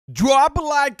Drop a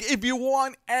like if you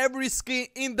want every skin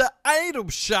in the item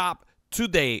shop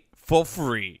today for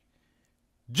free.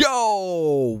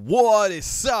 Yo, what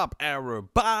is up,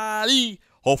 everybody?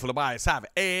 Hopefully, everybody's having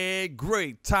a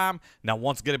great time. Now,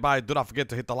 once again, everybody, do not forget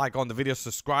to hit the like on the video,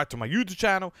 subscribe to my YouTube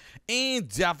channel, and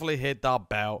definitely hit the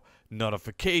bell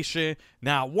notification.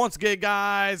 Now, once again,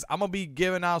 guys, I'm gonna be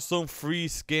giving out some free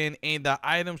skin in the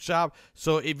item shop.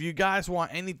 So if you guys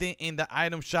want anything in the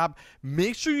item shop,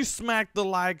 make sure you smack the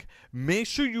like, make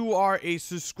sure you are a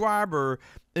subscriber,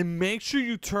 and make sure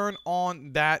you turn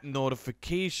on that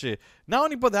notification. Not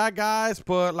only for that, guys,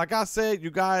 but like I said, you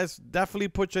guys definitely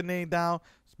put your name down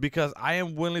because I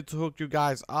am willing to hook you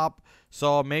guys up.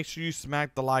 So make sure you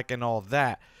smack the like and all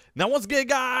that. Now, once again,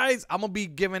 guys, I'm gonna be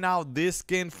giving out this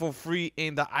skin for free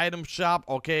in the item shop,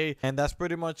 okay? And that's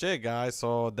pretty much it, guys.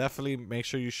 So definitely make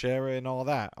sure you share it and all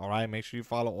that, all right? Make sure you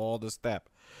follow all the steps.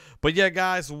 But yeah,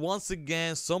 guys, once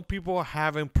again, some people are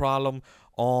having problem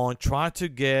on trying to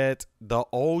get the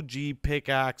OG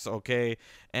pickaxe, okay?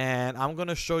 And I'm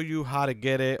gonna show you how to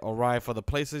get it, all right, for the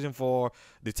PlayStation 4,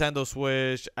 Nintendo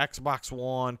Switch, Xbox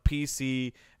One,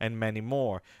 PC, and many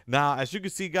more. Now, as you can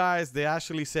see, guys, they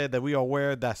actually said that we are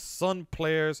aware that some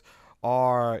players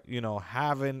are,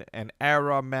 having an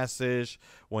error message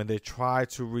when they try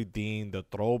to redeem the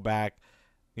throwback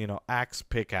axe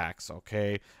pickaxe,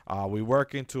 okay? We're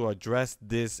working to address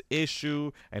this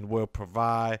issue, and we'll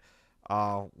provide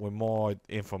with more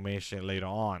information later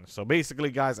on. So basically,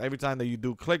 guys, every time that you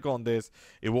do click on this,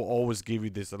 it will always give you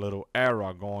this little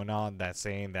error going on that's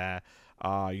saying that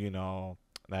you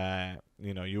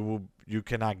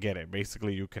cannot get it.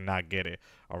 Basically, you cannot get it.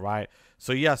 All right.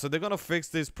 So yeah, so they're gonna fix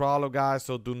this problem, guys.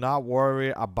 So do not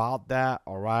worry about that.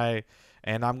 All right.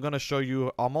 And I'm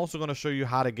also gonna show you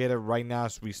how to get it right now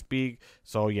as we speak.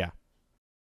 So yeah.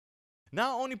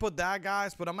 Not only for that,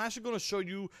 guys, but I'm actually going to show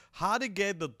you how to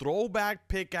get the throwback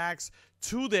pickaxe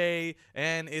today,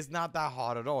 and it's not that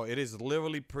hard at all. It is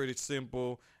literally pretty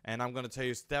simple, and I'm going to tell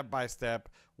you step by step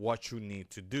what you need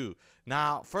to do.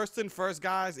 Now, first thing first,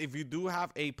 guys, if you do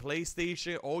have a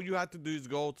PlayStation, all you have to do is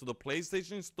go to the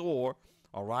PlayStation Store,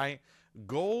 all right?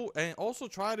 Go and also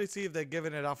try to see if they're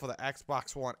giving it out for the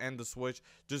Xbox One and the Switch.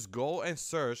 Just go and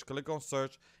search, click on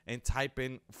search, and type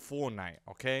in Fortnite,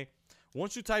 okay?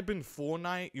 Once you type in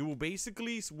Fortnite, you will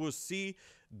basically see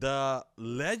the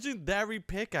legendary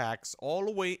pickaxe all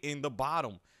the way in the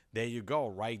bottom. There you go,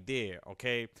 right there,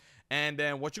 okay? And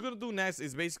then what you're gonna do next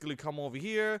is basically come over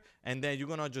here, and then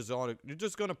you're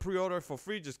just gonna pre-order it for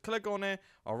free. Just click on it,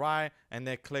 all right, and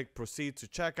then click proceed to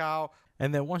checkout.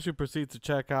 And then once you proceed to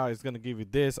checkout, it's gonna give you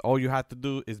this. All you have to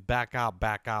do is back out,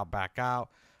 back out, back out.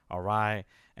 All right,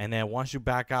 and then once you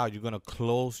back out, you're gonna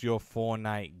close your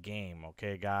Fortnite game,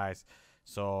 okay, guys?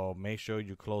 So make sure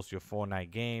you close your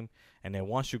Fortnite game, and then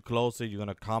once you close it, you're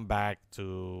gonna come back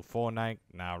to Fortnite.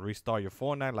 Now restart your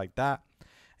Fortnite like that,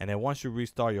 and then once you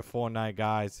restart your Fortnite,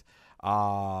 guys,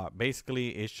 basically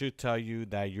it should tell you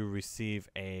that you receive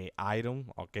a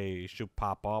item, okay? It should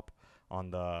pop up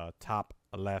on the top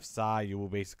left side. You will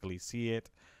basically see it,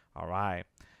 all right?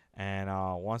 And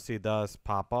once it does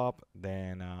pop up,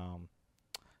 then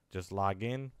just log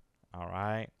in, all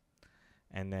right?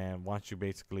 And then once you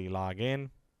basically log in,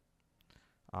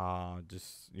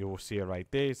 you will see it right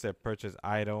there. It said purchase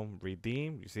item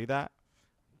redeem. You see that?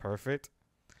 Perfect.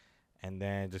 And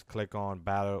then just click on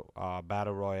battle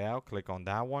royale. Click on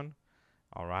that one.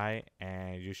 All right,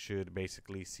 and you should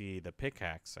basically see the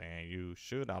pickaxe, and you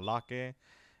should unlock it.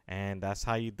 And that's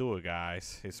how you do it,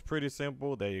 guys. It's pretty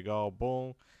simple. There you go.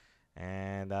 Boom.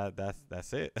 And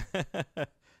that's it.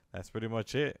 That's pretty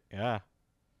much it. Yeah.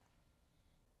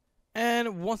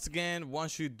 And once again,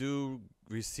 once you do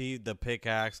receive the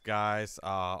pickaxe, guys,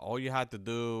 all you have to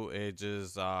do is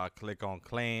just click on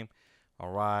claim,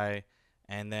 all right?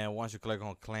 And then once you click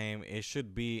on claim, it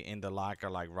should be in the locker,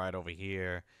 like right over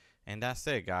here. And that's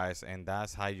it, guys, and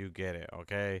that's how you get it,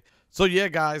 okay? So yeah,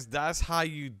 guys, that's how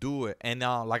you do it. And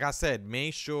like I said,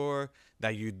 make sure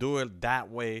that you do it that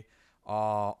way.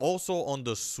 Also on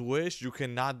the Switch, you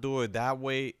cannot do it that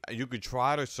way. You could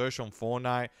try to search on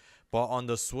Fortnite, but on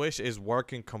the Switch is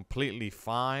working completely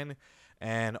fine.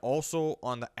 And also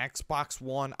on the Xbox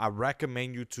One, I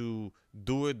recommend you to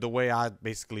do it the way I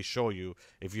basically show you.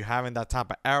 If you're having that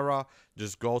type of error,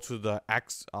 just go to the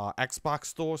Xbox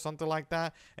store, something like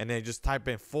that, and then just type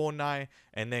in Fortnite,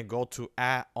 and then go to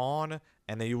add-on,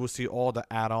 and then you will see all the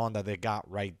add-on that they got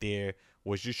right there,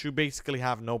 which you should basically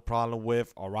have no problem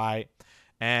with, all right?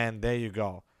 And there you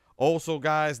go. Also,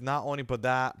 guys, not only for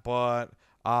that, but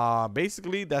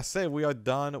basically that's it. We are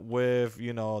done with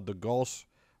the Ghost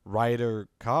Rider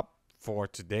Cup for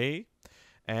today.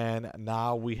 And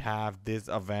now we have this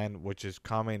event which is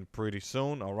coming pretty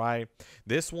soon. All right,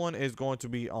 this one is going to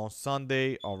be on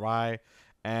Sunday. All right,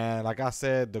 and like I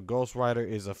said, the Ghost Rider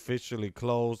is officially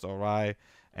closed. All right.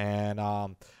 And I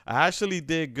actually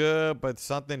did good, but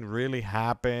something really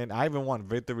happened. I even won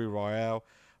victory royale,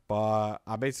 but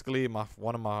I basically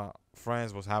one of my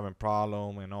friends was having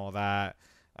problem and all that.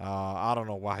 I don't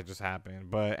know why it just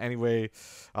happened, but anyway,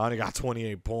 I only got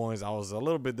 28 points. I was a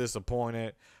little bit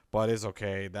disappointed, but it's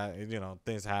okay. That, you know,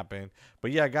 things happen.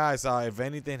 But yeah, guys, if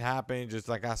anything happens, just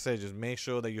like I said, just make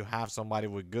sure that you have somebody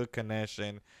with good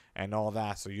connection and all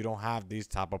that, so you don't have these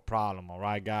type of problem. All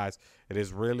right, guys, it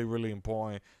is really, really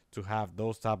important to have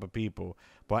those type of people.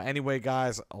 But anyway,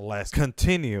 guys, let's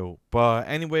continue. But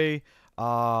anyway,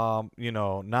 you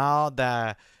know, now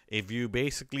that if you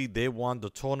basically did won the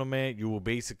tournament, you will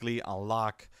basically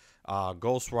unlock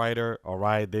Ghost Rider. All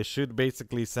right, they should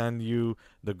basically send you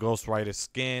the Ghost Rider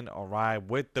skin. All right,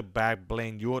 with the back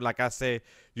bling. You, like I said,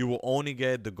 you will only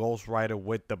get the Ghost Rider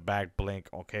with the back blink.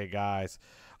 Okay, guys.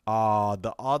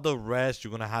 The other rest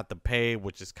you're gonna have to pay,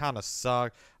 which is kind of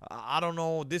suck. I don't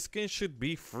know, this skin should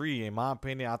be free in my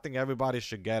opinion. I think everybody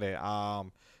should get it.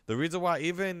 The reason why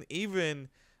even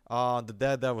the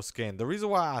Daredevil skin, the reason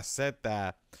why I said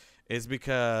that is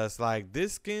because like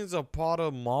this skin's a part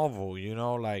of Marvel, you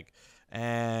know, like,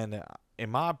 and in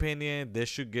my opinion they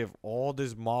should give all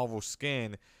this Marvel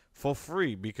skin for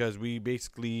free, because we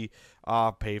basically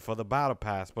pay for the battle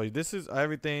pass. But this is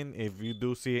everything. If you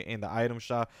do see it in the item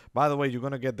shop, by the way, you're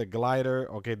gonna get the glider.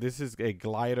 Okay, this is a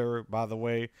glider, by the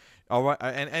way. All right,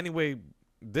 and anyway,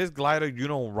 this glider, you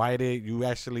don't ride it, you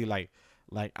actually like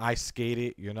ice skate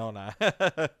it, you know,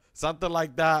 something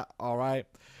like that. All right,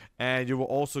 and you will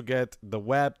also get the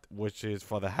web, which is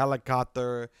for the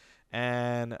helicopter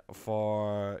and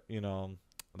for, you know,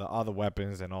 the other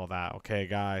weapons and all that. Okay,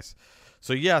 guys.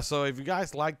 So yeah, so if you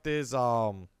guys like this,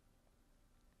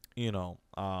 you know,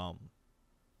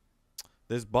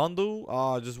 this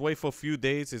bundle, just wait for a few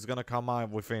days. It's gonna come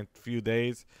out within a few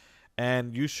days,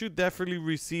 and you should definitely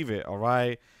receive it. All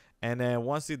right, and then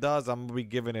once it does, I'm gonna be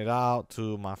giving it out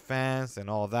to my fans and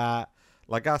all that.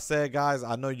 Like I said, guys,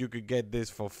 I know you could get this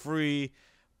for free,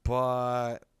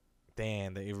 but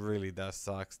damn, it really does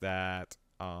sucks that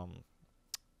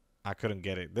I couldn't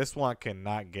get it. This one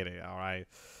cannot get it. All right,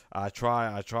 I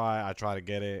try to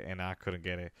get it, and I couldn't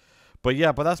get it. But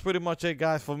yeah, but that's pretty much it,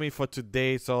 guys, for me for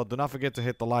today. So do not forget to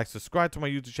hit the like, subscribe to my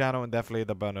YouTube channel, and definitely hit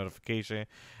the bell notification.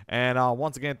 And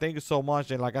once again, thank you so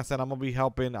much. And like I said, I'm gonna be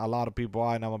helping a lot of people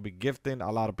out, and I'm gonna be gifting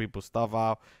a lot of people stuff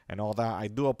out and all that. I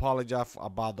do apologize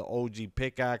about the OG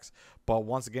pickaxe, but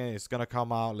once again, it's gonna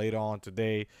come out later on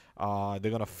today.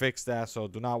 They're gonna fix that, so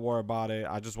do not worry about it.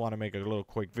 I just want to make a little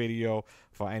quick video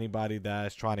for anybody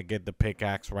that's trying to get the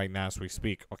pickaxe right now as we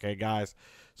speak. Okay, guys.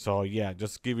 So yeah,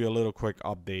 just give you a little quick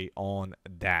update on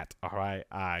that. All right,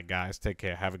 guys, take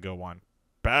care. Have a good one.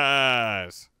 Bye.